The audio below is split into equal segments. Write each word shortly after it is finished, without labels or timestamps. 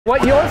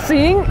What you're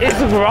seeing is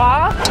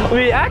raw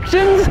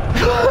reactions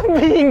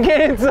being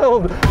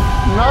canceled.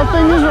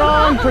 Nothing is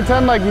wrong.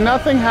 Pretend like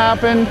nothing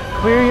happened.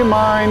 Clear your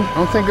mind.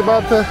 Don't think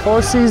about the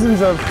 4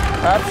 seasons of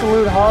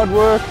absolute hard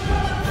work.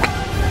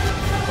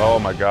 Oh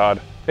my God.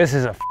 This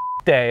is a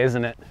day,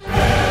 isn't it?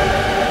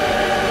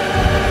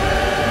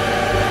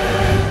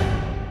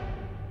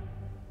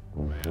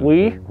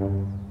 We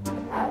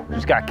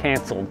just got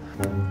canceled.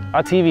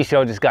 Our TV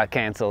show just got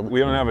canceled. We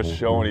don't have a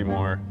show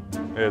anymore.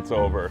 It's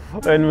over.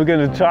 And we're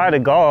gonna try to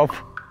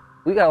golf.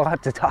 We got a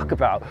lot to talk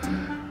about.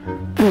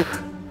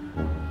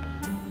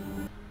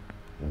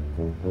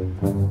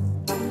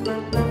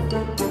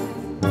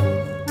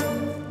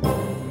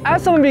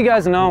 As some of you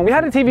guys know, we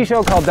had a TV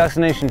show called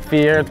Destination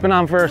Fear. It's been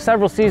on for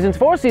several seasons,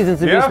 4 seasons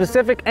to be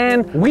specific,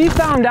 and we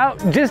found out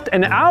just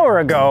an hour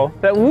ago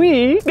that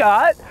we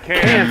got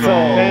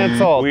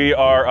canceled. We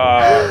are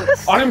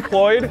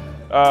unemployed.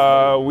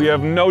 We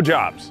have no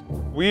jobs.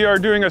 We are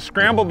doing a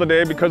scramble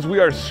today because we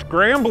are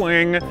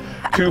scrambling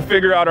to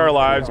figure out our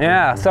lives.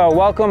 Yeah, so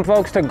welcome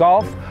folks to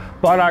golf,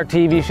 but our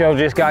TV show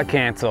just got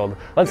canceled.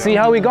 Let's see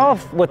how we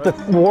golf with the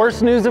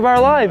worst news of our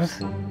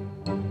lives.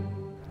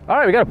 All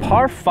right, we got a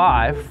par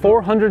 5,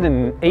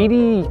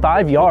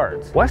 485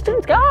 yards.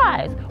 Western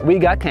Skies. We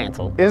got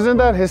canceled. Isn't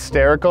that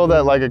hysterical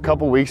that like a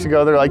couple weeks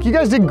ago, they're like, you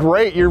guys did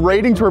great. Your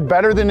ratings were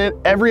better than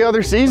every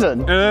other season.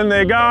 And then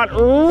they got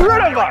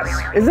rid of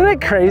us. Isn't it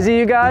crazy,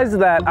 you guys,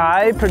 that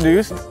I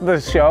produced the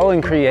show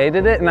and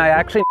created it, and I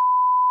actually...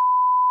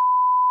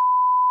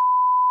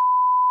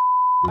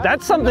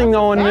 That's something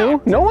no one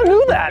knew. No one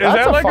knew that. Is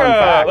That's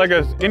that a like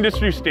a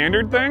industry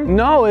standard thing?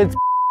 No, it's...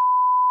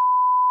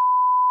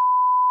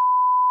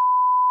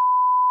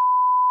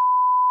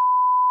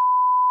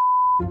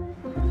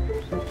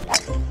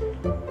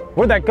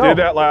 Where'd that go? Did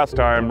that last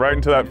time, right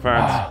into that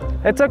fence.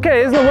 It's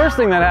okay, it's the worst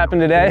thing that happened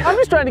today. I'm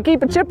just trying to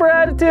keep a chipper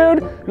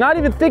attitude, not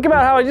even think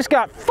about how I just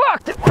got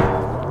fucked.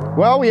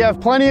 Well, we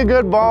have plenty of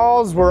good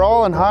balls. We're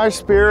all in high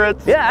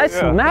spirits. Yeah, I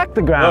smacked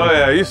the ground. Oh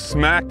yeah, you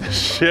smacked the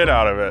shit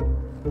out of it.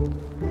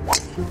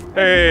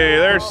 Hey,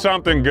 there's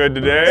something good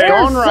today. It's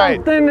going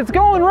right. It's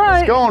going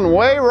right. It's going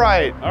way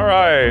right. All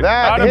right,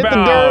 That out of hit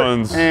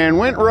bounds. the dirt and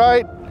went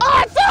right.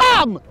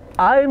 Awesome!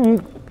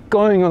 I'm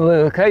going a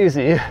little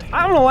crazy.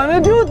 I don't know what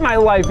I'm gonna do with my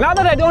life. Now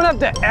that I don't have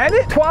to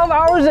edit 12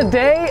 hours a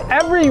day,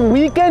 every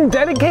weekend,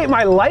 dedicate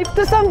my life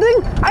to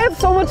something, I have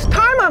so much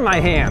time on my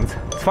hands.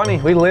 It's funny,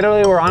 we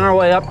literally were on our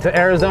way up to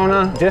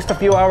Arizona just a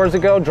few hours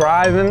ago,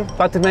 driving,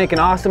 about to make an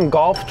awesome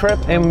golf trip,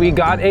 and we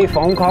got a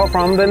phone call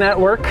from the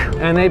network,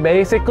 and they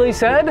basically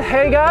said,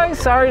 hey guys,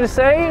 sorry to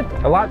say,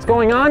 a lot's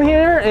going on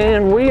here,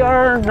 and we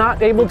are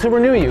not able to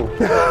renew you.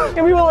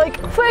 And we were like,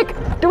 frick,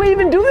 do we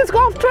even do this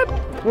golf trip?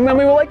 And then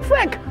we were like,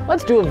 frick,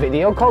 let's do a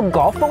video called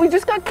Golf, but we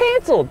just got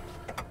canceled.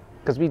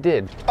 Because we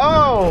did.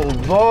 Oh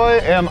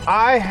boy, am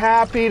I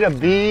happy to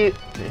be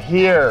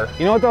here.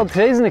 You know what though,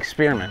 today's an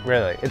experiment,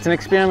 really. It's an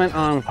experiment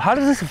on how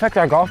does this affect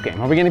our golf game?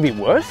 Are we gonna be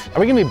worse?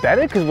 Are we gonna be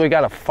better because we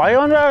got a fire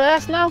under our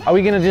ass now? Are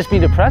we gonna just be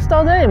depressed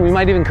all day and we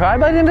might even cry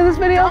by the end of this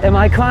video? Am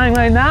I crying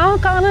right now,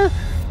 Connor?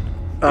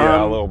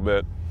 Yeah, a little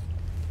bit.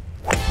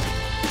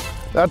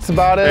 That's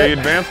about it. Hey, you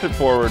advanced it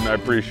forward and I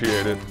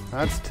appreciate it.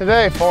 That's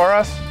today for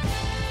us.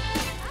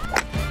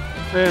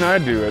 And I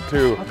do it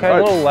too. Okay,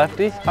 a little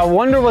lefty. I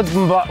wonder what's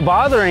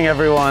bothering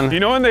everyone. You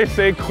know when they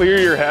say clear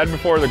your head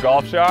before the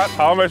golf shot?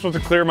 How am I supposed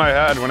to clear my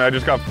head when I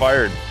just got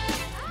fired?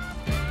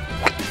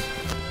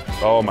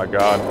 Oh my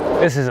God.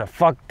 This is a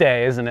fuck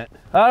day, isn't it?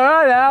 All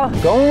right, Al,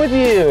 going with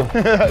you.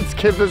 Let's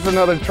give this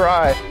another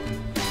try.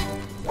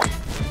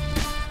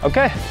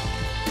 Okay,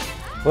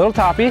 a little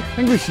toppy. I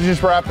think we should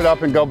just wrap it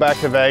up and go back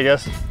to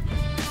Vegas.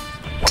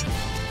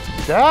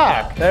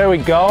 Jack. There we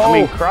go. I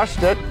mean,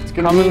 crushed it. It's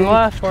gonna Coming be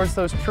left towards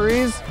those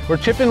trees. We're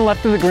chipping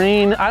left of the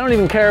green. I don't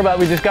even care about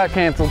we just got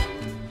canceled.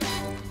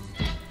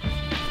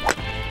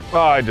 Oh,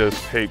 I just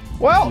hate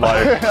Well,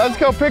 life. let's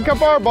go pick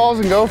up our balls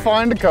and go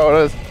find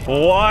Dakota's.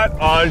 What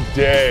a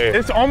day.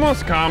 It's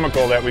almost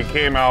comical that we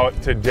came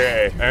out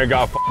today and it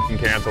got fucking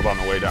canceled on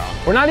the way down.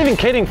 We're not even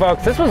kidding,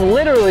 folks. This was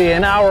literally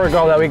an hour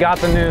ago that we got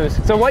the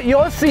news. So what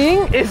you're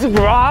seeing is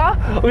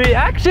raw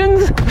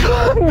reactions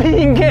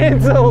being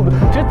canceled.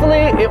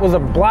 Truthfully, it was a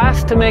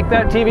blast to make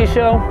that TV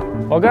show.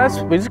 Well,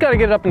 guys, we just got to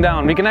get it up and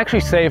down. We can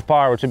actually save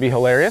par, which would be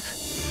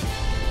hilarious.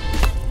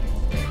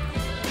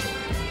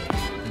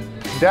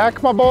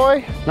 Dak, my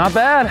boy. Not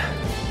bad.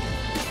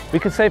 We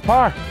could save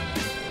par.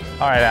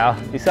 All right, Al,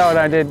 you saw what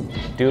I did.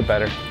 Do it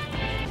better.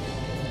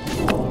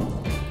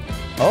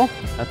 Oh,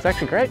 that's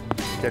actually great.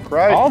 Kick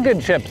right. All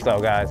good chips though,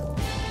 guys. All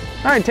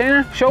right,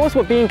 Tanner, show us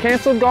what being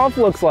canceled golf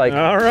looks like.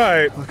 All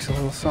right. Looks a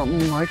little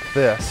something like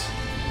this.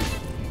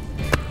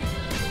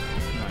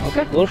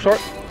 Okay, a little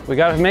short. We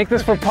gotta make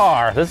this for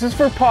par. This is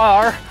for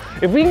par.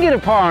 If we can get a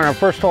par on our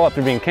first hole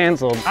after being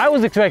canceled, I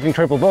was expecting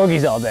triple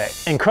bogeys all day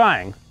and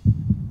crying.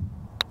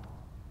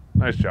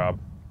 Nice job.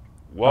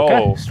 Whoa.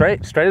 Okay,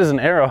 straight as an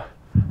arrow.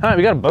 All right,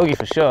 we got a bogey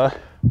for sure.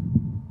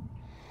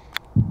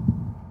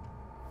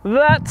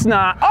 That's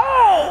not,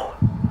 oh!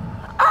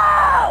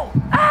 Oh,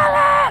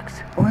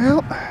 Alex!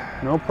 Well,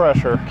 No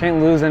pressure. Can't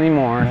lose any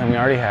more than we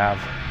already have.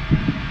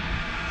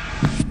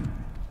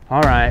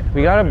 All right,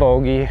 we got a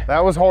bogey.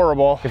 That was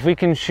horrible. If we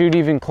can shoot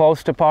even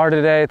close to par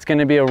today, it's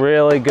gonna be a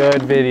really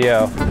good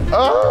video.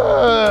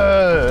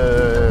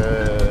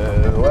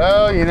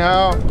 Well, you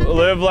know.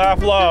 Live,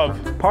 laugh, love.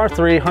 Par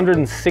 3,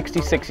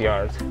 166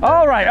 yards.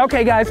 All right,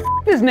 okay guys, f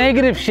this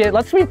negative shit.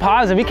 Let's be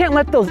positive. We can't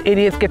let those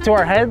idiots get to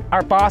our head.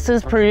 Our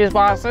bosses, previous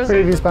bosses.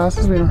 Previous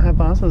bosses, we don't have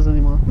bosses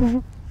anymore.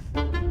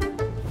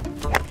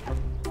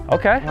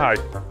 Okay. Hi.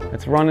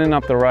 It's running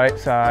up the right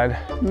side.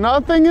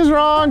 Nothing is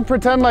wrong.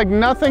 Pretend like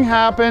nothing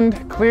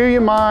happened. Clear your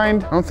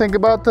mind. Don't think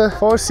about the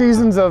 4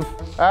 seasons of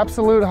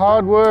absolute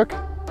hard work.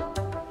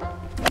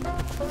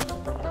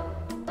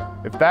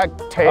 If that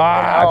takes...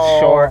 It's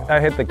short.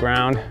 I hit the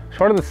ground.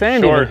 Short of the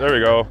sand. Short, even. there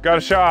we go. Got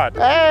a shot.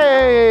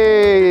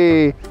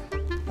 Hey!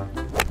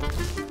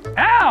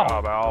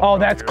 Ow! Oh,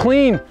 that's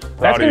clean.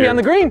 That's gonna be on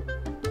the green.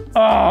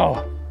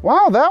 Oh.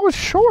 Wow, that was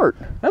short.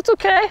 That's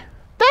okay.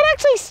 That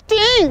actually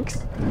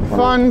stinks.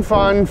 Fun,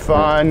 fun,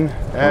 fun.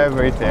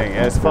 Everything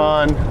is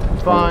fun.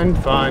 Fun,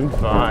 fun,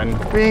 fun.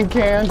 Being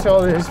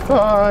canceled is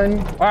fun.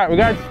 All right, we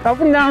got up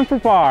and down for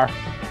par.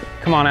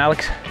 Come on,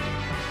 Alex.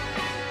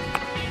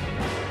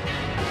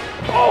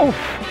 Oh,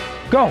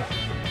 go.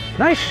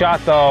 Nice shot,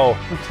 though.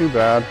 Not too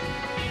bad.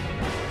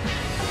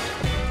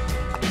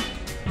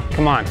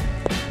 Come on.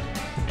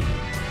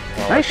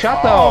 Nice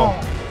shot, though.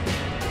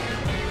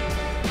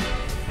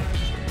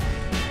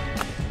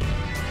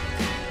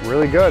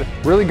 Really good,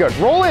 really good.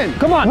 Roll in.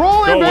 Come on.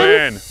 Roll in, Go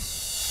baby. in.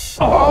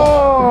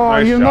 Oh,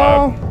 Nice you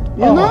job.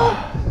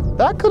 know,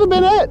 that could have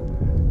been it.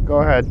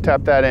 Go ahead,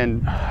 tap that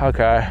in.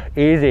 Okay,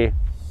 easy.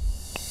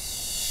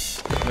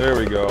 There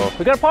we go.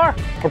 We got a par.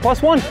 We're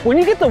 +1. When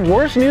you get the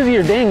worst news of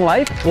your dang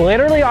life,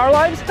 literally our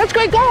lives, that's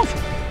great golf.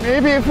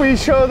 Maybe if we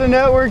show the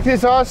network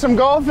this awesome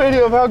golf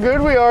video of how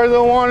good we are,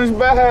 they'll want us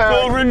back.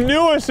 They'll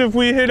renew us if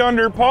we hit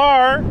under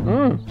par.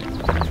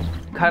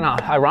 Kind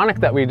of ironic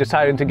that we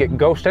decided to get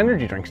Ghost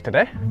energy drinks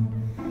today.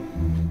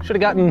 Should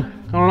have gotten,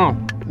 I don't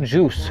know,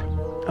 juice.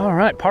 All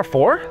right, par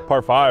 4?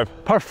 Par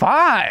 5. Par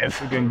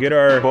 5. We can get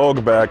our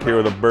bogue back here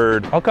with a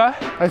bird. Okay.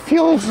 I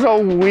feel so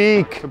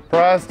weak,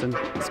 depressed, and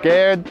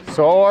scared,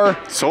 sore.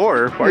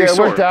 Sore? Why are you Yeah,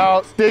 sore? worked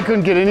out. They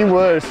couldn't get any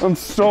worse. I'm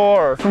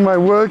sore from my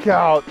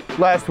workout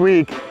last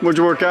week. What'd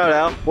you work out,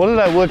 Al? What did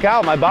I work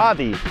out? My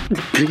body.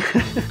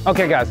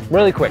 Okay, guys,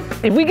 really quick.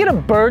 If we get a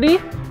birdie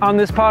on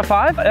this par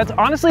 5, that's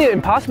honestly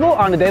impossible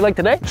on a day like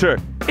today. Sure.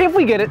 If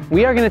we get it,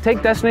 we are gonna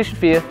take Destination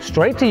Fia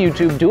straight to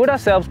YouTube, do it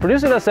ourselves,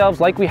 produce it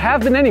ourselves like we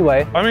have been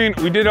anyway. I mean,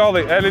 we did all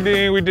the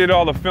editing, we did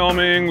all the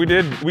filming,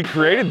 we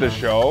created the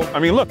show. I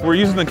mean, look, we're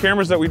using the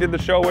cameras that we did the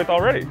show with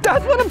already.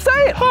 That's what I'm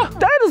saying.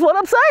 That is what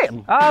I'm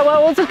saying.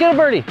 Well, let's just get a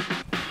birdie.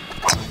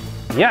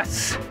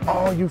 Yes.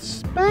 Oh, you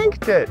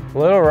spanked it.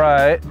 Little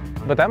right,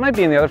 but that might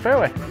be in the other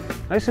fairway.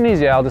 Nice and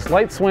easy, Al. Just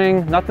light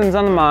swing, nothing's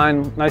on the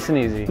mind, nice and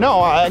easy. No,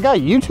 I got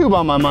YouTube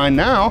on my mind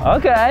now.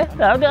 Okay,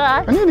 okay.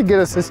 I need to get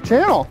us this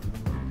channel.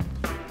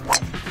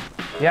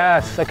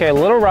 Yes, okay,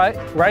 little right,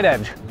 right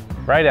edge,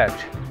 right edge.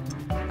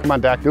 Come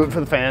on, Dak, do it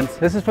for the fans.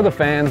 This is for the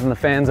fans and the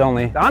fans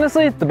only.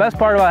 Honestly, the best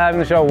part about having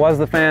the show was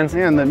the fans.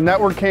 Man, the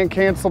network can't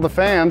cancel the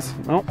fans.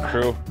 Oh.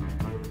 True.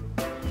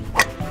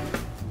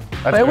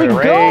 That's There we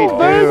great, go,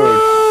 baby!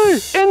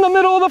 dude. In the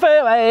middle of the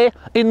fairway,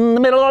 in the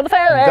middle of the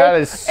fairway.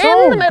 That is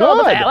so in the middle of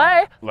the good.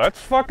 fairway. Let's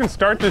fucking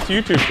start this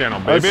YouTube channel,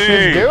 baby. Let's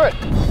just do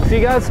it. See,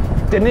 guys,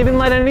 didn't even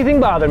let anything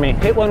bother me.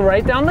 Hit one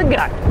right down the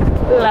gut,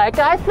 like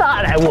I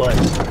thought I would.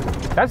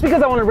 That's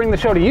because I want to bring the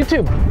show to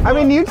YouTube. I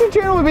mean, YouTube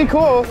channel would be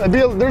cool.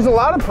 There's a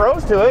lot of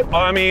pros to it.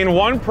 I mean,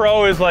 one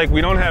pro is like,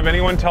 we don't have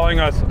anyone telling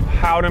us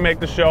how to make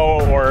the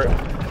show or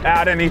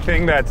add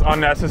anything that's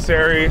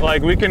unnecessary.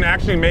 Like, we can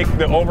actually make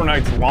the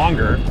overnights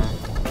longer.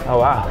 Oh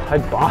wow, I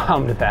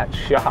bombed that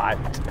shot.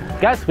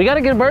 Guys, we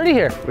gotta get a birdie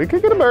here. We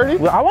could get a birdie.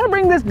 I want to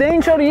bring this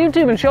dang show to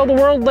YouTube and show the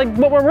world like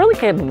what we're really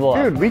capable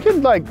of. Dude, we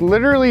could like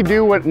literally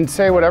do what and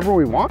say whatever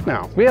we want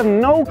now. We have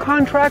no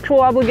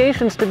contractual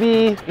obligations to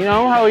be, you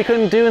know, how we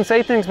couldn't do and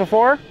say things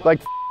before. Like,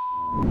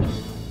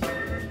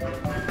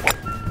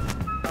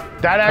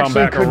 that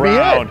actually could be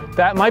it.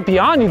 That might be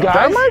on, you guys.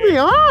 That might be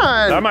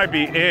on. That might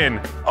be in.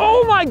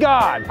 Oh my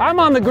God, I'm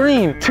on the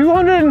green.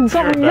 200 and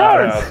something You're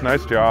yards. badass.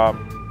 Nice job.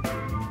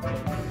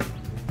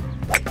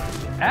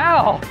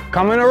 Al,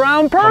 coming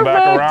around perfect. Come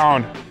back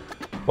around.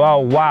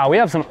 Well, wow, we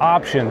have some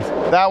options.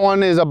 That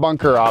one is a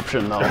bunker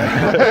option though.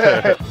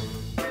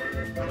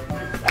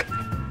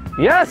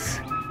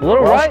 Yes, a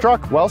little Well right.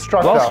 struck, well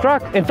struck. Well though.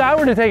 struck. If I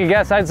were to take a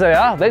guess, I'd say,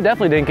 oh, they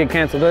definitely didn't get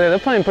canceled. They're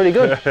playing pretty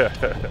good.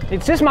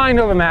 It's just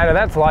mind over matter,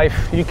 that's life.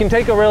 You can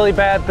take a really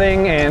bad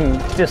thing and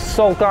just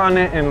sulk on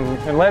it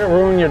and let it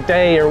ruin your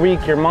day, your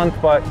week, your month,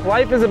 but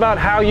life is about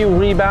how you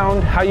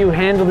rebound, how you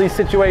handle these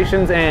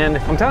situations, and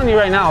I'm telling you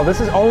right now, this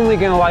is only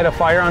gonna light a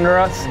fire under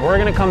us. We're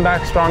gonna come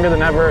back stronger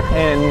than ever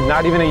in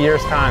not even a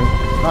year's time.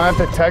 I have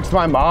to text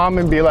my mom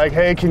and be like,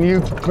 hey, can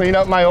you clean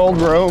up my old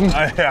room?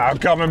 Yeah, I'm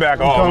coming back.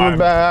 I'm coming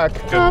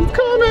back. I'm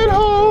coming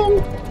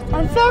home.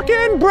 I'm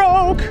fucking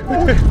broke.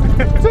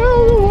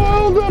 Tell the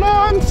world that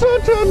I'm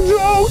such a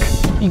joke.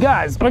 You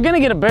guys, we're gonna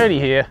get a birdie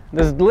here.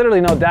 There's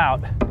literally no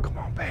doubt. Come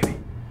on, baby.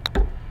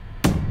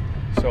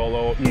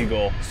 Solo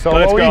eagle. Solo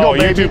Let's go, eagle,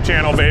 baby. YouTube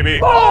channel,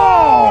 baby.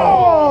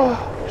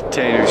 Oh!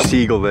 Tanner,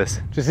 seagull this.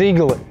 Just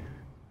eagle it.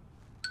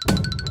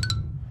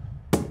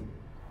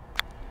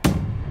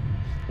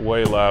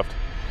 Way left.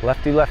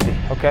 Lefty, lefty,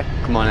 okay.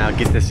 Come on now,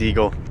 get this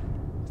eagle.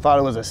 Thought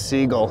it was a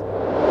seagull.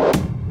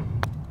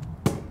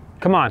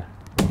 Come on.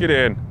 Get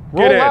in.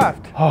 Roll Get in.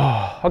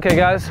 left. Okay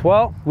guys,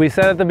 well, we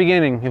said at the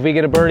beginning, if we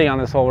get a birdie on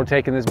this hole, we're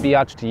taking this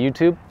biatch to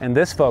YouTube. And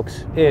this,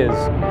 folks, is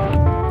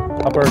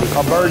a birdie.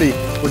 A birdie.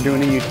 We're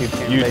doing a YouTube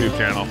channel. YouTube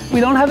channel.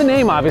 We don't have a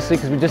name, obviously,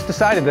 because we just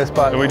decided this,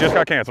 but And we just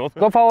got canceled.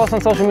 go follow us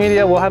on social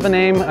media. We'll have a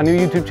name, a new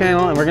YouTube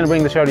channel, and we're gonna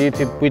bring the show to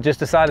YouTube. We just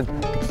decided.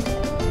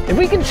 If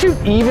we can shoot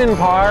even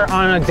par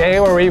on a day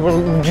where we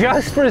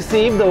just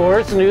received the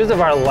worst news of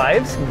our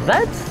lives,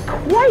 that's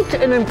quite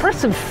an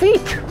impressive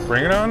feat.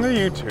 Bring it on to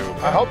YouTube.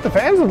 I hope the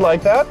fans would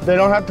like that. They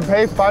don't have to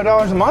pay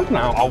 $5 a month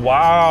now. Oh,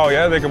 wow.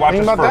 Yeah, they can watch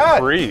Think us about for that.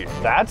 free.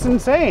 That's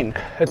insane.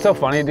 It's so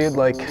funny, dude.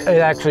 Like,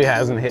 it actually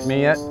hasn't hit me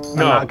yet. I'm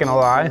No. not gonna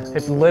lie.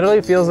 It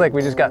literally feels like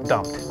we just got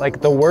dumped.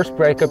 Like the worst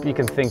breakup you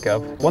can think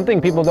of. One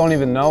thing people don't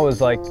even know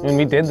is like when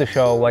we did the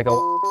show, like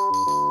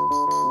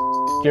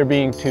you're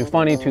being too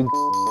funny, too.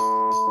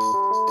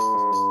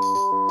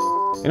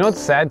 You know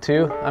what's sad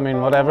too? I mean,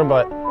 whatever,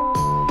 but.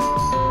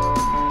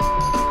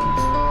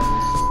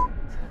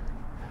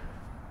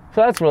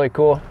 So that's really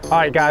cool. All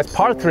right, guys,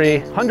 par 3,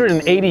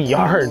 180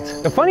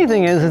 yards. The funny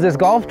thing is this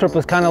golf trip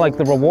was kind of like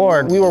the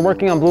reward. We were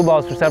working on blue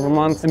balls for several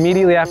months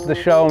immediately after the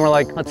show, and we're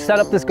like, let's set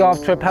up this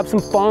golf trip, have some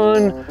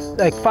fun,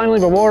 like finally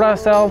reward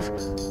ourselves.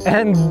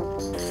 And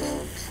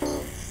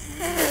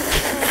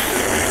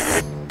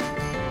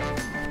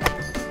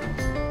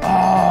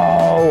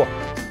oh,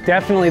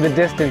 definitely the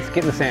distance, get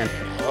in the sand.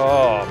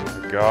 Oh,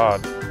 my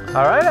God.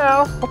 All right,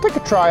 Al. I'll take a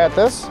try at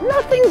this.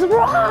 Nothing's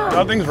wrong.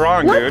 Nothing's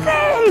wrong, dude.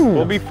 Nothing.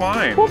 We'll be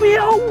fine. We'll be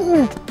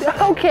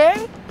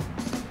okay.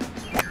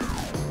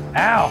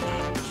 Ow.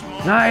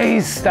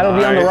 Nice. That'll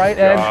be on the Nice right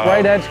edge. job.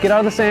 Right edge. Get out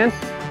of the sand.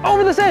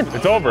 Over the sand.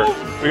 It's over.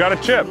 We got a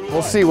chip.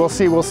 We'll see, we'll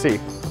see, we'll see.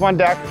 Come on,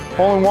 Dak.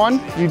 Hole in one.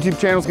 YouTube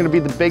channel's gonna be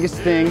the biggest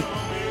thing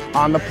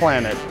on the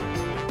planet.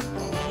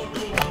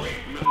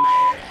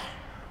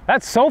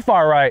 That's so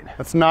far right.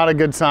 That's not a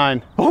good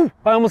sign. Oh,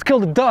 I almost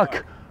killed a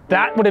duck.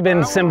 That would have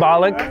been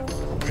symbolic.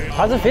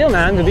 How's it feel,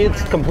 man, to be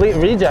its complete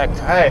reject?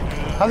 Hey,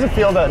 how's it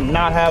feel to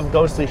not have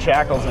ghostly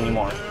shackles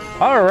anymore?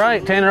 All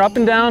right, Tanner, up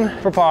and down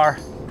for par.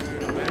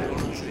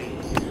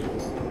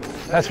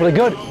 That's really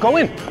good. Go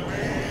in.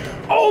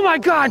 Oh my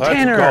God, Let's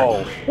Tanner.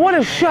 go. What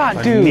a shot,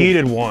 I dude.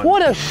 needed one.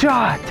 What a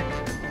shot.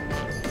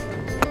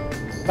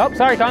 Oh,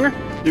 sorry, Connor.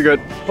 You're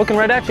good. Looking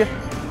right at you.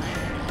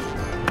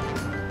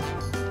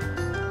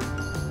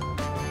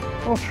 A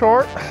little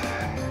short.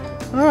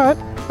 All right,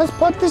 let's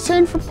put this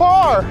in for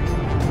par.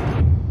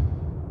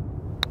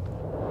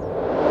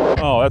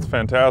 Oh, that's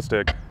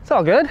fantastic. It's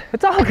all good.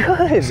 It's all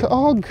good. It's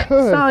all It's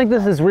good. not like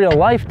this is real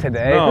life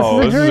today.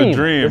 No, this is a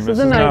dream. This This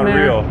is a not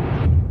nightmare. real.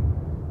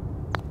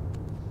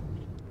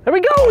 There we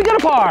go. We got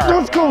a par.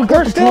 Let's go.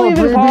 We're still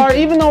even par,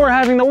 even though we're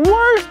having the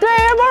worst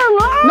day of our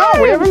lives.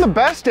 No, we're having the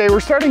best day. We're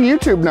starting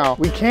YouTube now.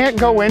 We can't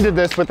go into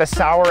this with a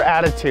sour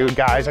attitude,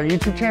 guys. Our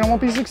YouTube channel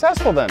won't be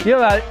successful then. You know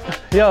that.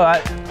 You know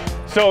that.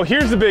 So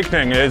here's the big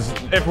thing is,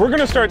 if we're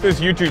gonna start this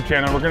YouTube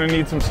channel, we're gonna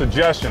need some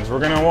suggestions. We're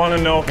gonna wanna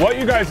know what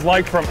you guys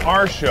like from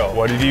our show.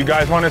 What do you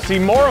guys wanna see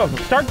more of?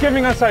 Start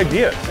giving us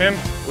ideas, and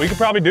we could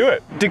probably do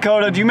it.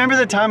 Dakota, do you remember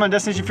the time on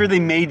Destination Fear they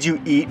made you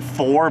eat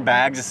 4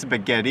 bags of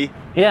spaghetti?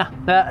 Yeah,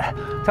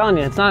 I'm telling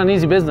you, it's not an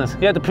easy business.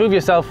 You have to prove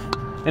yourself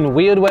in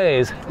weird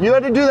ways. You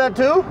had to do that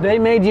too? They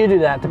made you do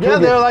that to Yeah,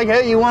 prove they're it. like,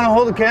 hey, you want to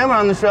hold the camera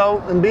on the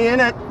show and be in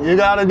it, you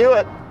got to do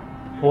it.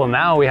 Well,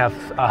 now we have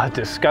a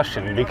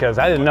discussion because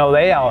I didn't know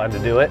they all had to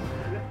do it.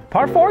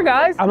 Par 4,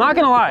 guys. I'm not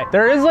gonna lie.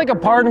 There is like a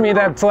part of me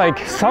that's like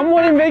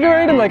somewhat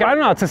invigorated. Like, I don't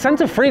know, it's a sense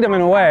of freedom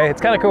in a way.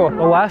 It's kind of cool.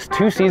 The last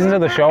 2 seasons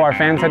of the show, our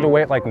fans had to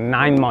wait like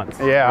 9 months.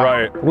 Yeah.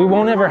 Right. We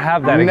won't ever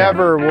have that again.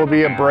 Never will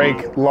be a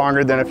break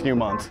longer than a few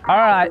months. All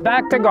right,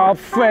 back to golf.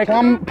 Frick.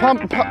 Pummel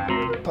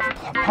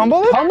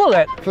it? Humble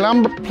it.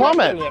 Plummet.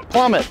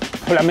 Plummet.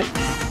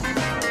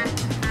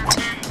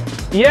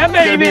 Yeah,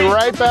 Gonna be baby.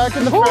 right back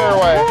in the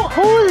fairway.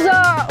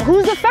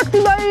 Who's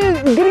affected by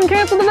getting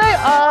canceled today?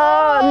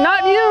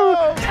 Not you.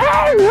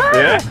 Tanner.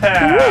 Yeah.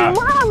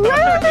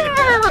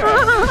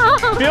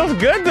 Yeah. Feels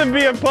good to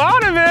be a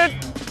part of it.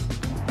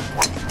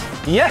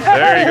 Yes.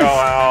 There you go,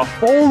 Al.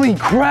 Holy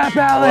crap,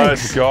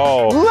 Alex. Let's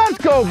go. Let's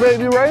go,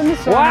 baby, right in the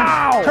sun.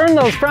 Wow. Turn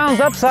those frowns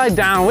upside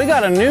down. We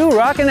got a new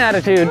rockin'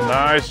 attitude.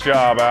 Nice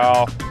job,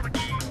 Al.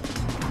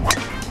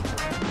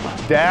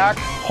 Dak,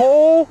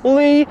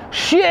 Holy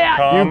shit.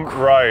 Come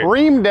right.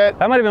 reamed it.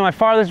 That might have been my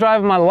farthest drive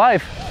of my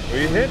life. We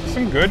hit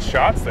some good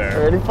shots there.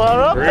 Pretty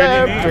far up Pretty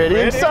there. neat, Pretty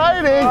pretty.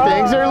 exciting.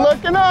 Things are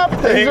looking up.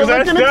 Things are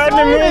looking starting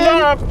to move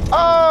exciting. up.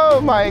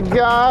 Oh my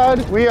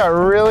God. We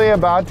are really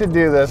about to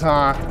do this,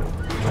 huh?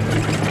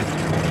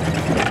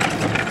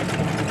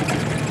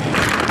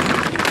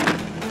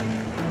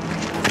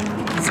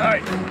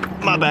 Sorry,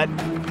 my bad.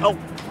 Oh,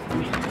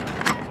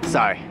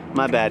 sorry,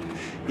 my bad.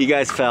 You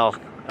guys fell.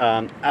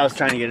 I was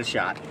trying to get a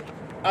shot.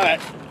 All right,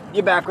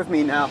 you're back with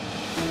me now.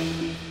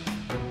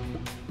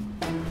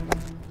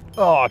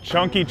 Oh,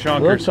 chunky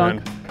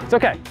chunkerson. It's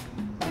okay.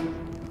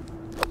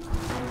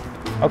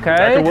 Okay.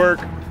 That could work.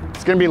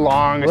 It's gonna be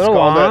long. A little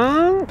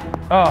long.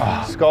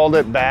 Oh. Sculled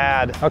it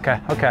bad. Okay,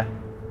 okay.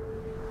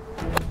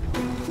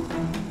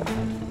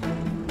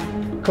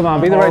 Come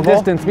on, be the right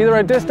distance, be the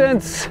right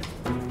distance.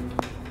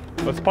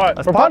 Let's putt.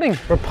 We're putting.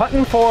 We're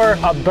putting for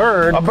a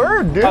bird. A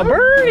bird, dude. A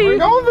birdie. We're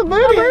going with the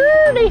birdie.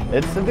 A birdie.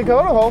 It's the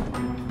Dakota hole.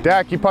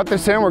 Dak, you put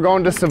this in, we're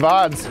going to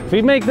Savard's. If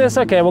we make this,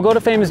 okay, we'll go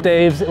to Famous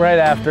Dave's right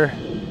after.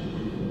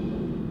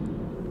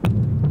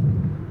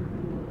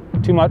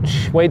 Too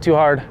much, way too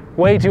hard.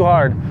 Way too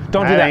hard.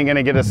 Don't do that. I ain't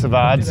gonna get a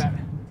Savard's.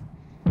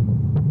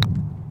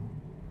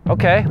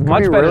 Okay,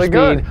 much better really speed.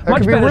 good. That Much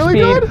could be better really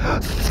speed.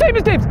 good.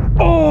 Famous Dave's.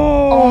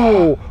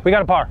 Oh, we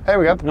got a par. Hey,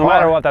 we got the No par.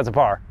 matter what, that's a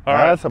par. All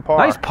right. That's a par.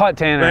 Nice putt,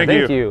 Tanner.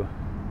 Thank you.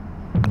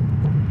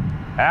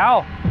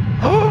 Al.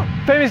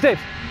 Famous Dave's.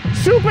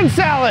 Soup and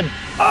salad.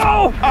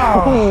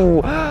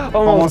 Oh!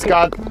 Almost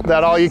got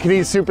that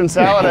all-you-can-eat soup and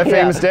salad at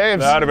Famous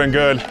Dave's. That'd have been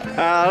good.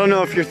 I don't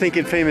know if you're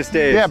thinking Famous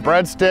Dave's. Yeah,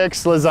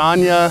 breadsticks,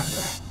 lasagna,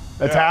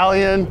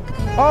 Italian.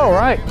 All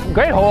right.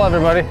 Great hole,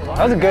 everybody.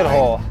 That was a good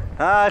hole.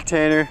 Ah,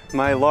 Tanner,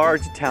 my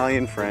large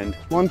Italian friend.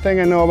 One thing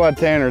I know about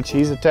Tanner,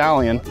 he's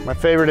Italian. My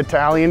favorite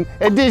Italian,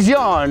 è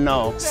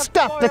DiGiorno.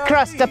 Stuff the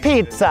crust of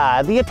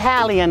pizza, the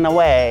Italian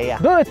way.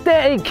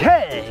 Birthday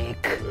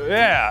cake.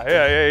 Yeah.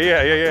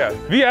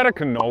 Have you had a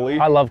cannoli?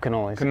 I love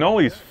cannolis.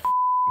 Cannolis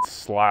f***ing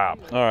slap.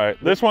 All right,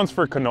 this one's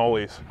for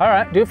cannolis. All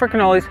right, do it for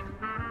cannolis.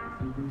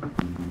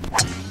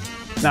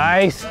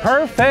 Nice.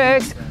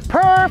 Perfect.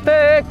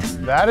 Perfect.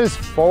 That is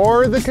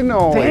for the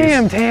cannolis.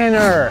 Damn,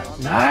 Tanner.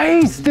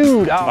 Nice,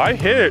 dude. Oh. I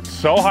hit it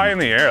so high in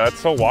the air. That's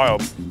so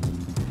wild.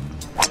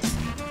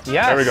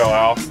 Yes. There we go,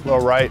 Al. A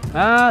little right.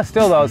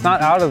 Still though, it's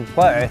not out of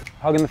play.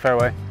 Hugging the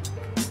fairway.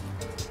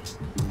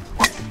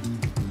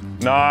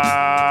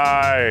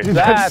 Nice. Dude,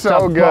 that's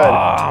so a good.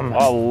 bomb.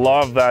 I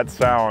love that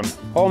sound.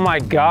 Oh my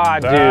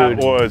God, That dude.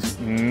 was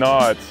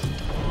nuts.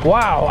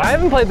 Wow, I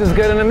haven't played this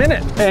good in a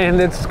minute. And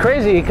it's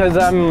crazy because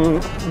I'm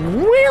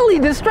really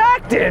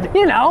distracted.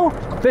 You know,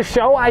 the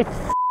show I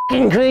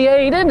f***ing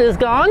created is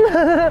gone.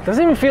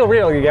 Doesn't even feel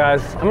real, you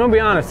guys. I'm gonna be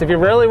honest, if you're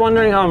really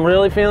wondering how I'm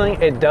really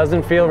feeling, it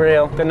doesn't feel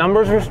real. The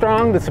numbers were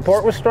strong, the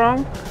support was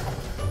strong.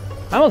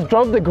 I almost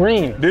drove the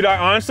green. Dude, I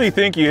honestly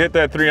think you hit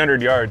that 300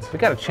 yards. We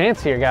got a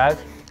chance here, guys.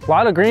 A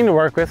lot of green to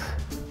work with.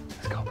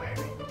 Let's go,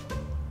 baby.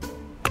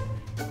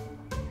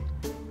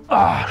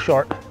 Ah,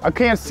 short. I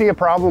can't see a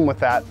problem with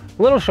that.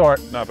 A little short.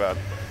 Not bad.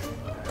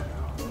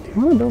 Do you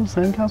want to build a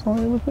sandcastle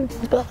here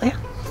with me?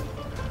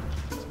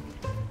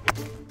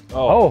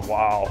 Oh,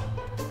 wow.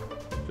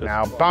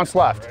 Now, bounce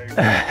left.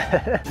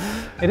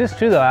 It is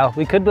true though, Al.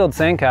 We could build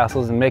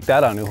sandcastles and make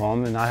that our new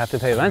home and not have to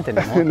pay rent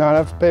anymore. Not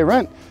have to pay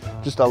rent.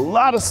 Just a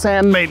lot of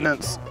sand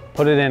maintenance.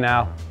 Put it in,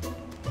 Al.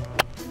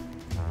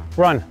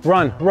 Run,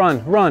 run,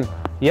 run, run.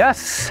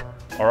 Yes.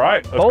 All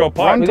right, let's go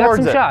putt. We got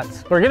towards some it.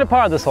 shots. We're gonna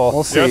par this hole.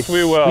 We'll see. Yes,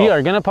 we will. We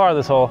are gonna par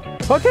this hole.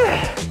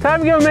 Okay,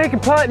 time to go make a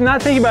putt and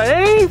not think about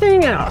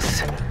anything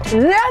else.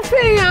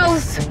 Nothing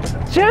else,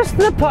 just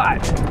the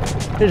putt.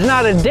 There's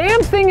not a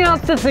damn thing else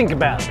to think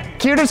about.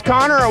 Cutest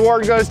Connor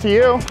award goes to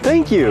you.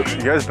 Thank you.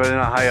 You guys better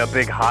not hire a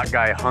big hot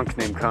guy hunk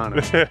named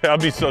Connor. I'll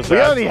be so We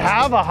sad. already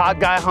have a hot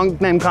guy hunk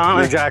named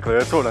Connor. Exactly,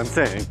 that's what I'm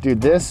saying.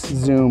 Dude, this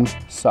zoom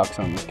sucks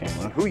on this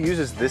camera. Who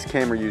uses this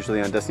camera usually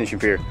on Destination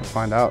Fear? Let's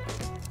find out.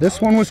 This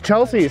one was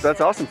Chelsea's.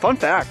 That's awesome. Fun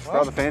fact for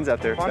all the fans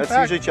out there. Fun That's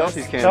fact. usually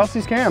Chelsea's cam.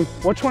 Chelsea's cam.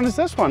 Which one is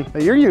this one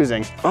that you're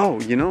using? Oh,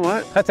 you know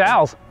what? That's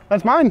Al's.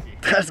 That's mine.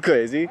 That's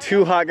crazy.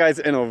 2 hot guys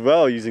in a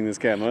row using this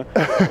camera.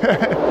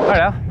 All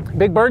right, Al.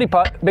 Big birdie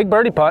putt. Big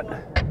birdie putt.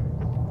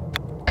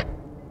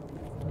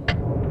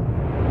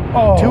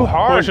 Oh, Too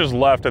hard. Pushes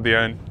left at the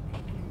end.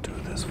 Do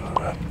this for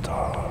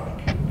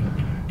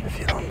Reptar. If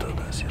you don't do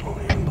this, you don't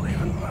even believe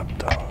in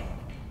Reptar.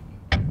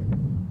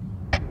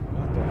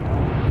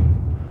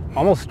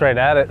 almost straight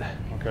at it.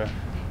 Okay.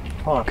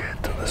 Okay,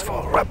 do this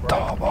for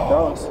Reptar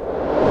balls.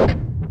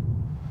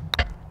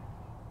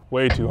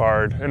 Way too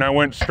hard. And I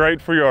went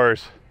straight for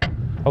yours.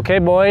 Okay,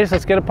 boys,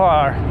 let's get a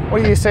par.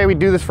 What do you say we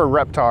do this for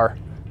Reptar?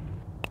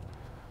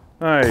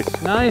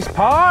 Nice. Nice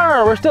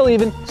par. We're still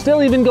even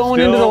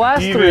going into the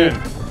last even.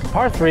 3.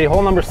 Par 3,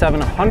 hole number 7,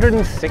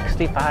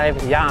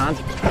 165 yards.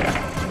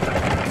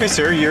 Hey,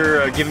 sir,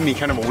 you're giving me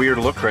kind of a weird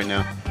look right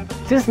now.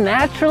 Just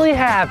naturally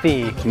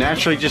happy.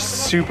 Naturally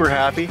just super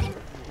happy.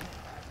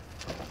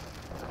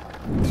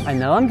 I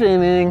know I'm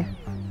dreaming.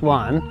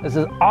 1, this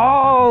is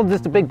all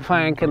just a big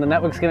prank and the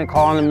network's gonna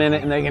call in a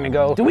minute and they're gonna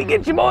go, "Do we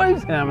get you,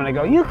 boys?" And I'm gonna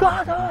go, "You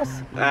got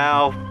us."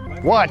 Al,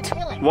 What?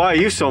 why are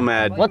you so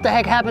mad? What the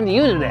heck happened to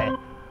you today?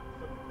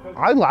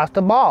 I lost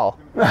a ball.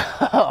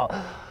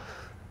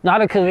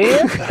 Not a career?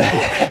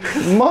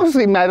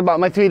 Mostly mad about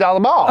my $3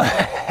 ball.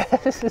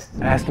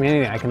 Ask me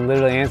anything, I can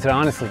literally answer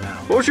honestly now.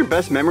 What was your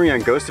best memory on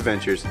Ghost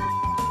Adventures?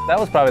 That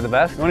was probably the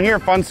best. You want to hear a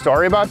fun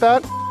story about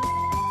that?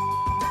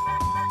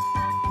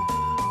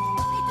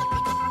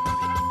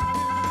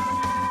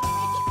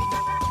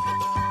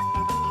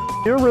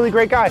 You're a really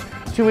great guy.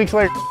 2 weeks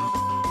later.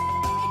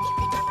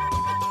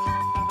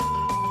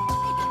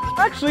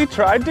 Actually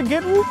tried to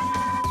get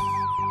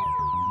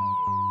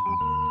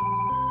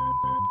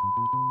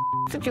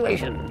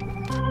situation.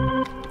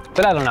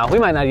 But I don't know, we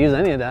might not use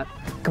any of that.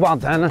 Come on,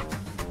 Tanner.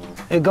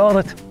 You got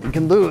it. You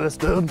can do this,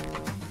 dude.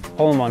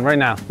 Hole in one right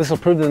now. This will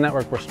prove to the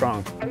network we're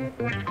strong.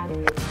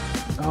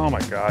 Oh my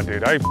God,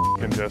 dude, I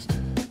can just.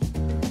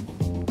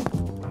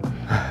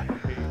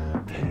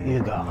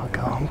 You go.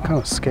 I'm kind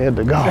of scared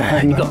to go.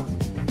 You go.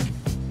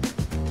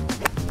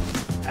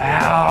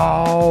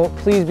 Ow,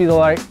 please be the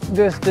right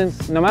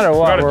distance. No matter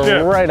what, Got a we're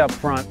chip. right up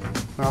front.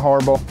 Not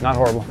horrible. Not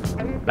horrible,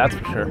 that's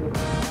for sure.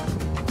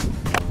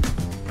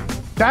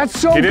 That's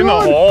so Get good. in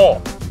the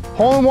hole.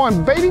 Hole in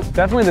one, baby.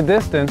 Definitely the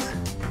distance.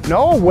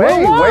 No,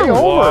 way over.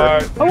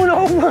 What? I went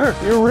over.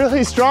 You're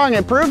really strong.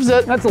 It proves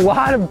it. That's a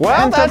lot of Well,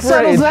 pent that up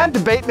settles rage. that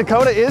debate.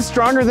 Dakota is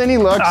stronger than he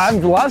looks.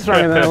 I'm a lot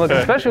stronger than I look,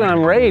 especially when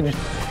I'm raged.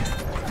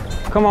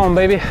 Come on,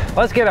 baby.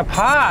 Let's get a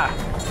pie.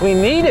 We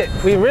need it.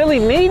 We really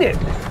need it.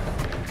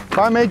 If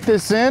I make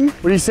this in,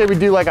 what do you say we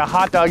do like a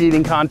hot dog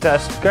eating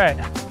contest? Great.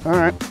 All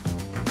right.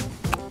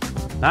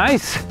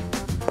 Nice.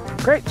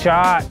 Great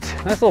shot.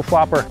 Nice little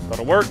flopper.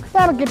 That'll work.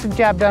 That'll get the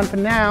job done for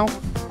now.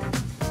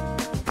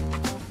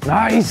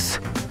 Nice.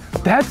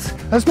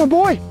 That's my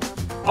boy.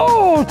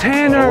 Oh,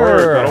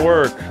 Tanner. That'll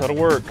work. That'll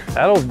work.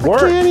 That'll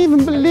work. Can't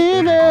even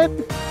believe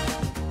it.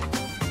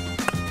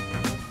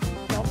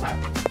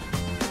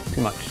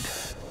 Too much.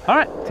 All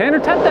right, Tanner,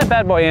 tap that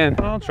bad boy in.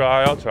 I'll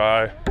try.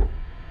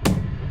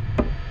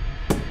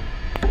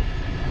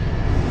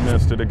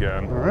 Missed it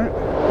again. All right.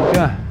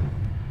 Yeah.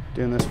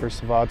 Doing this for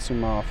Savad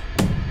Sumov.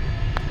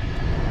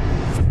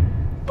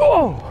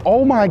 Oh.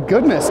 Oh my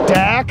goodness,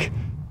 Dak.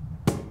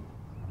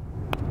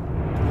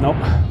 Nope,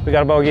 we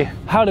got a bogey.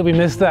 How did we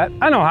miss that?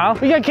 I know how.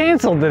 We got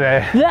canceled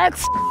today.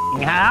 That's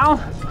how.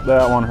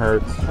 That one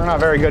hurt. We're not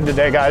very good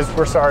today, guys.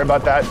 We're sorry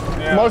about that.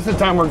 Yeah. Most of the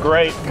time we're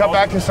great. Cut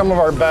back to some of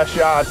our best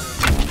shots.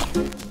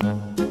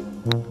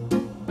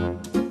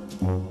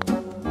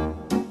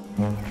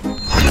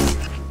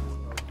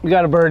 We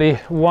got a birdie,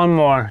 one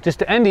more. Just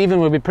to end even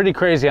would be pretty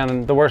crazy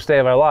on the worst day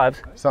of our lives.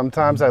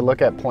 Sometimes I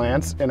look at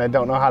plants and I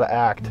don't know how to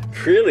act.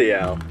 Really,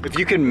 Al? If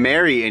you could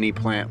marry any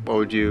plant, what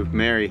would you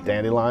marry?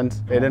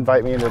 Dandelions, they'd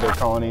invite me into their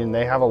colony and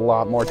they have a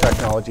lot more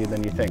technology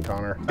than you think,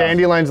 Connor.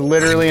 Dandelions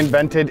literally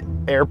invented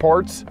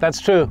airports. That's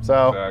true.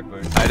 So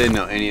Exactly. I didn't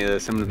know any of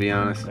this, I'm gonna be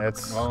honest.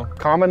 it's Well.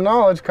 common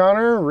knowledge,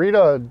 Connor. Read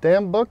a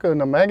damn book in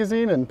a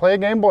magazine and play a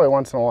Game Boy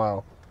once in a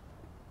while.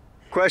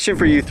 Question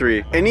for you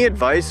three. Any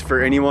advice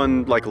for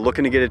anyone like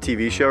looking to get a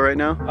TV show right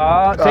now?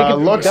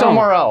 Look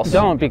somewhere else.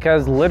 Don't,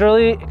 because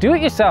literally, do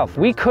it yourself.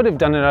 We could have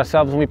done it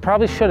ourselves and we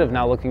probably should have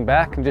now looking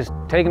back and just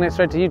taken it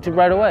straight to YouTube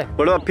right away.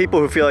 What about people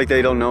who feel like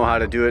they don't know how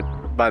to do it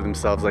by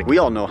themselves? Like we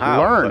all know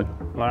how. Learn.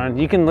 Learn.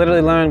 You can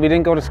literally learn. We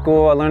didn't go to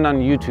school. I learned on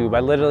YouTube. I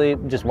literally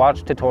just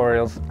watch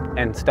tutorials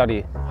and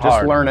study Just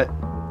hard. learn it.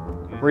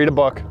 Read a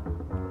book.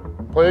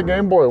 Play a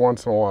Game Boy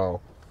once in a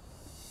while.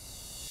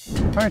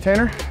 All right,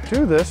 Tanner,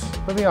 do this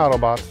for the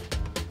Autobots.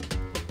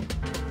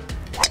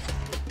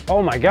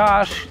 Oh my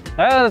gosh.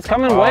 It's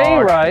coming way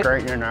right.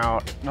 Straightening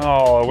out.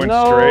 Oh, it went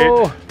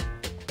No.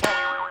 straight.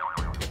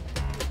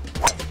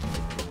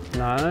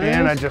 Nice.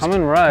 And I just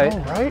coming right. Oh,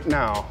 right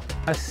now.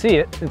 I see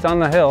it. It's on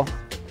the hill.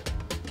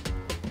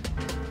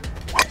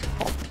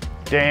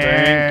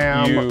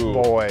 Damn, you.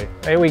 boy.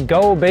 There we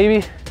go,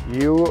 baby.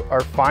 You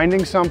are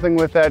finding something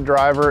with that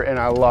driver, and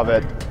I love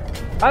it.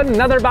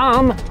 Another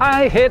bomb.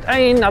 I hit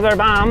another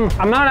bomb.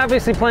 I'm not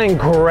obviously playing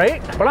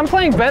great, but I'm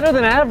playing better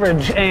than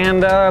average,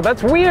 and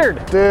that's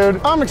weird. Dude,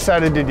 I'm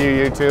excited to do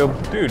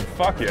YouTube, Dude,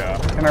 fuck yeah.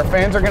 and our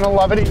fans are gonna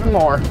love it even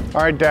more.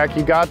 All right, Dak,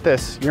 you got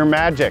this. You're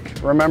magic.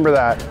 Remember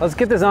that. Let's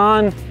get this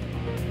on.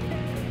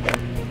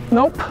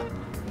 Nope.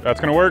 That's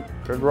gonna work.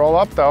 Good roll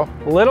up, though.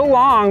 Little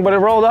long, but it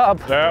rolled up.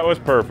 That was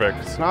perfect.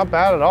 It's not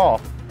bad at all.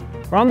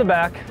 We're on the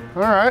back.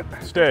 All right.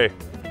 Stay.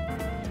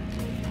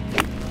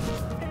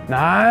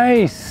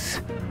 Nice.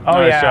 Oh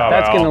Nice yeah, job,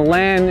 that's Al. gonna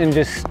land and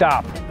just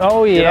stop.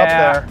 Oh Get yeah.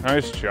 up there.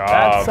 Nice job.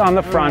 That's on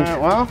the front. All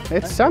right, well,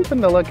 it's something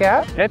to look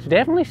at. It's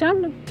definitely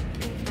something.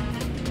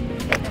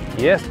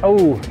 Yes.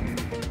 Oh,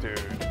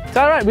 Dude. it's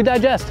all right. We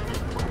digest.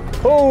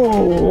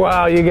 Oh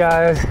wow, you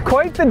guys!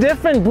 Quite the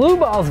different blue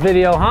balls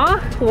video, huh?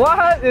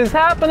 What is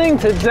happening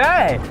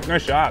today?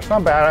 Nice shot.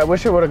 Not bad. I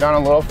wish it would have gone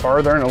a little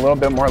farther and a little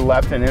bit more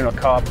left and in a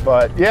cup,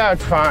 but yeah,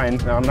 it's fine.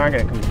 No, I'm not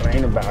gonna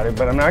complain about it,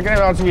 but I'm not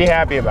gonna also be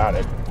happy about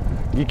it.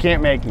 You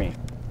can't make me.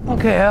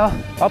 Okay, Al.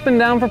 Up and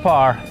down for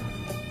par.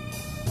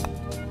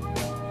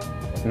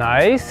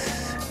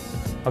 Nice.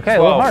 Okay,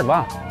 a little Whoa. hard.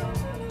 Wow.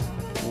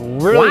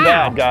 Really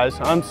Wow. bad, guys.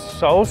 I'm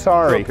so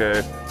sorry.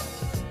 Okay.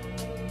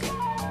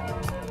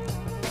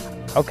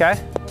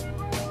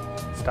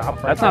 Stop. Okay.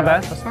 Right That's not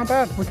there. bad. That's not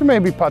bad. We can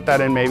maybe put that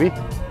in, maybe.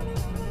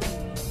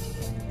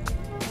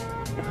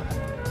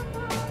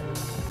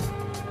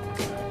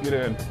 Get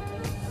in.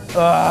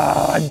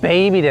 I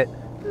babied it.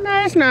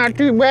 That's not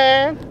too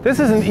bad. This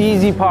is an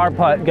easy par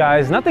putt,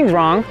 guys. Nothing's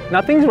wrong.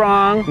 Nothing's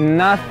wrong.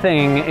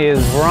 Nothing is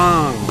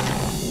wrong.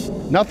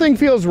 Nothing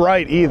feels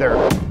right either.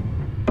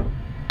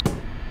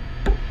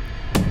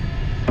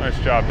 Nice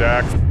job,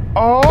 Dak.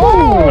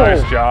 Oh!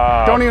 Nice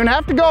job. Don't even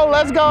have to go.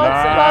 Let's go.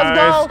 Let's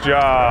Nice go.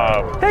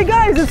 job. Hey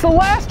guys, it's the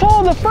last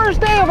hole of the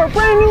first day of our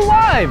brand new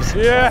lives.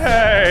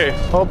 Yay!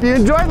 Hope you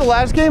enjoyed the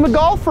last game of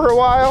golf for a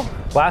while.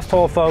 Last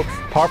hole, folks,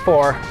 par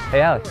 4.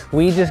 Hey Alex,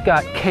 we just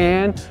got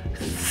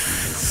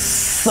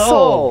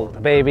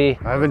sold, baby.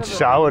 I haven't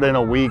showered in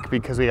a week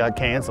because we got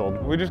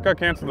canceled. We just got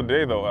canceled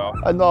today though, Al.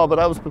 I know, but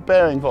I was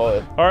preparing for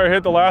it. All right,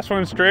 hit the last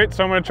one straight,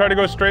 so I'm gonna try to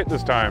go straight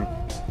this time.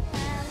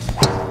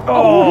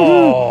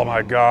 Oh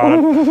my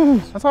God.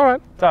 That's all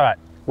right. It's all right.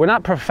 We're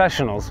not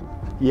professionals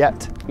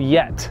Yet.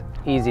 yet.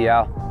 Easy,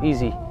 Al.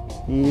 Easy.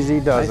 Easy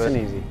does Nice it.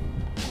 and easy.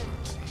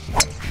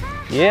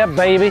 Yeah,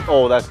 baby.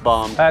 Oh, that's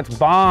bombed. That's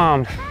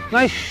bombed.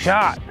 Nice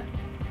shot.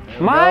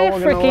 My Well, we're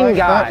gonna freaking like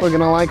guy. that. We're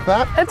gonna like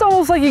that. It's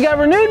almost like you got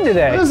renewed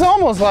today. It's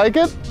almost like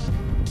it,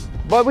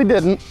 but we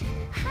didn't.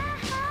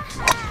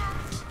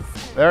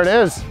 There it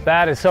is.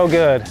 That is so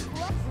good.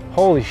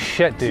 Holy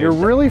shit, dude. You're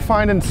really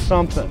finding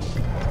something.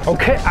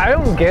 Okay, I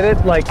don't get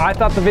it. Like, I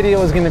thought the video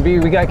was gonna be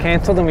we got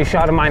canceled and we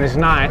shot a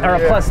 -9 or a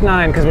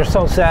 +9 because we're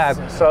so sad.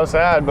 So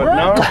sad, but We're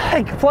no. at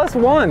like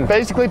 +1.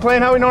 Basically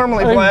playing how we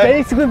normally We're play.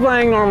 basically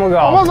playing normal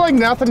golf. Almost like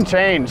nothing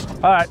changed.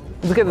 All right,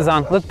 let's get this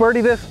on. Let's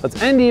birdie this.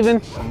 Let's end even.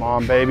 Come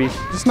on, baby.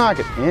 Just knock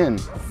it in.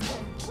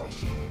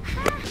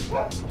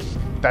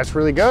 That's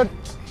really good.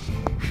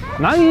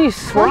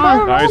 Nice. We're Not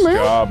bad on. at all, Nice man.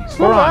 job. It's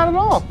We're not bad on. at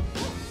all.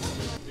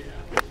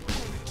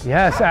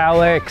 Yes,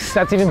 Alex.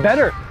 That's even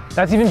better.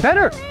 That's even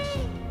better.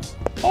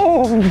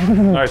 Oh,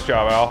 Nice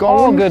job, Al.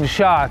 all good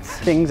shots.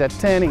 Things are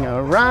turning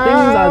around.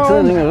 Things are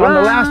turning On the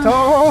around. last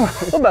hole.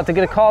 We're about to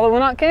get a call that we're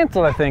not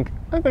canceled, I think.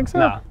 I think so.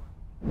 No.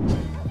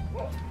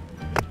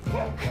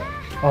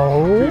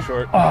 Oh. Too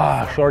short.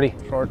 Ah, shorty.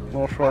 Short, a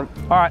little short.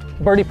 All right,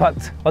 birdie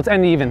putts. Let's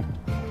end even.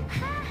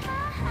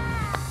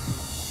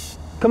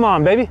 Come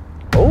on, baby.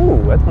 Oh,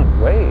 that went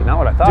way. Not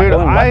what I thought. Dude,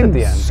 Going left at I'm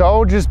the end.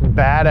 so just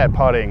bad at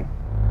putting.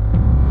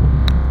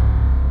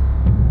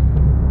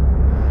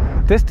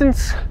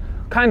 Distance,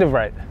 kind of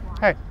right.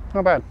 Hey,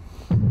 not bad.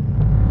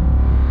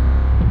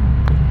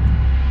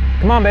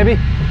 Come on, baby.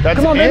 That's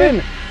Come on, baby.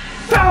 in.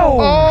 Oh!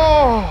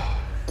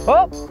 Oh,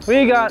 Well,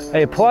 we got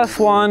a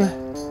 +1.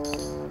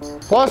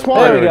 plus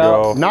one. There we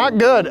go. Not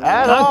good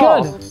at Not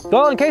all. good.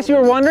 Well, in case you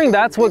were wondering,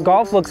 that's what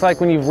golf looks like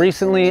when you've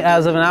recently,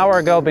 as of an hour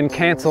ago, been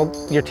canceled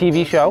your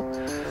TV show.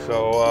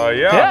 So,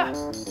 yeah. Yeah.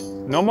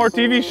 No more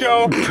TV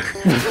show.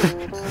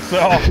 So,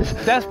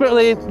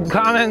 Desperately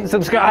comment,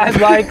 subscribe,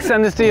 like,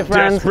 send this to your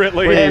friends.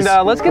 Desperately. And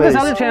let's get this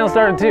Please. other channel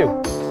started too.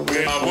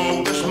 I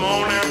woke this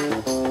morning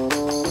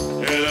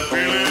and I'm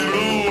feeling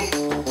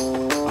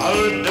blue. I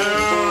look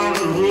down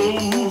the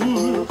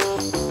road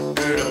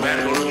and I'm back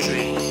on the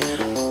tree.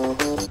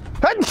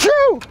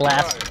 Achoo!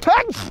 Last.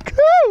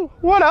 Achoo!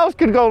 What else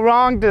could go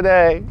wrong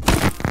today?